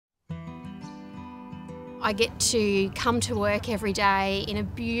I get to come to work every day in a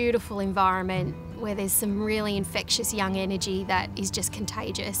beautiful environment where there's some really infectious young energy that is just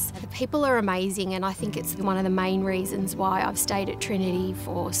contagious. The people are amazing, and I think it's one of the main reasons why I've stayed at Trinity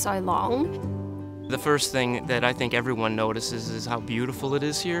for so long. The first thing that I think everyone notices is how beautiful it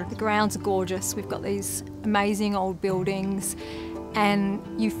is here. The grounds are gorgeous. We've got these amazing old buildings,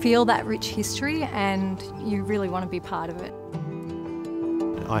 and you feel that rich history and you really want to be part of it.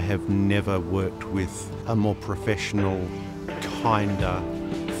 I have never worked with a more professional, kinder,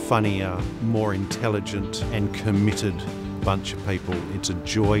 funnier, more intelligent and committed bunch of people. It's a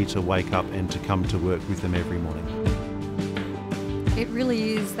joy to wake up and to come to work with them every morning. It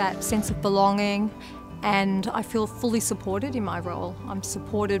really is that sense of belonging, and I feel fully supported in my role. I'm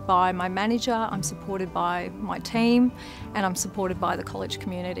supported by my manager, I'm supported by my team, and I'm supported by the college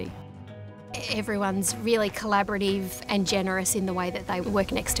community. Everyone's really collaborative and generous in the way that they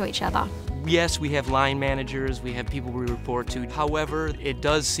work next to each other. Yes, we have line managers, we have people we report to. However, it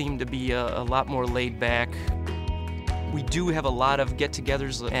does seem to be a lot more laid back. We do have a lot of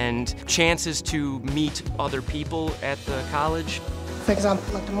get-togethers and chances to meet other people at the college. For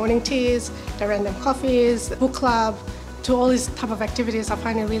example, like the morning teas, the random coffees, the book club, to all these type of activities I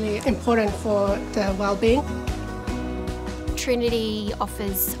find it really important for the well-being. Trinity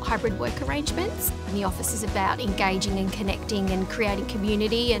offers hybrid work arrangements. The office is about engaging and connecting and creating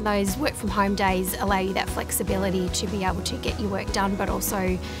community, and those work from home days allow you that flexibility to be able to get your work done but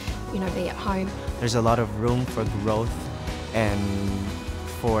also, be at home. There's a lot of room for growth and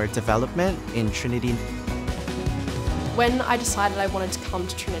for development in Trinity. When I decided I wanted to come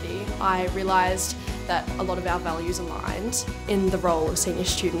to Trinity, I realised that a lot of our values aligned. In the role of senior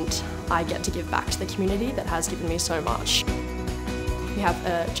student, I get to give back to the community that has given me so much. We have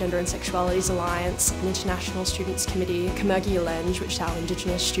a Gender and Sexualities Alliance, an International Students Committee, Camergy Lenge, which is our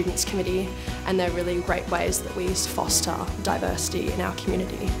Indigenous Students Committee, and they're really great ways that we foster diversity in our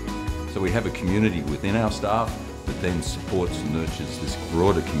community. So we have a community within our staff that then supports and nurtures this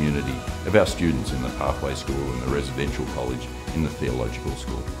broader community of our students in the Pathway School and the Residential College in the Theological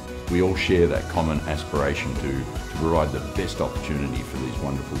School. We all share that common aspiration to provide the best opportunity for these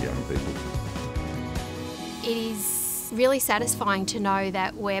wonderful young people. It is really satisfying to know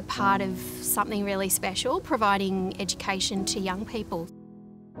that we're part of something really special, providing education to young people.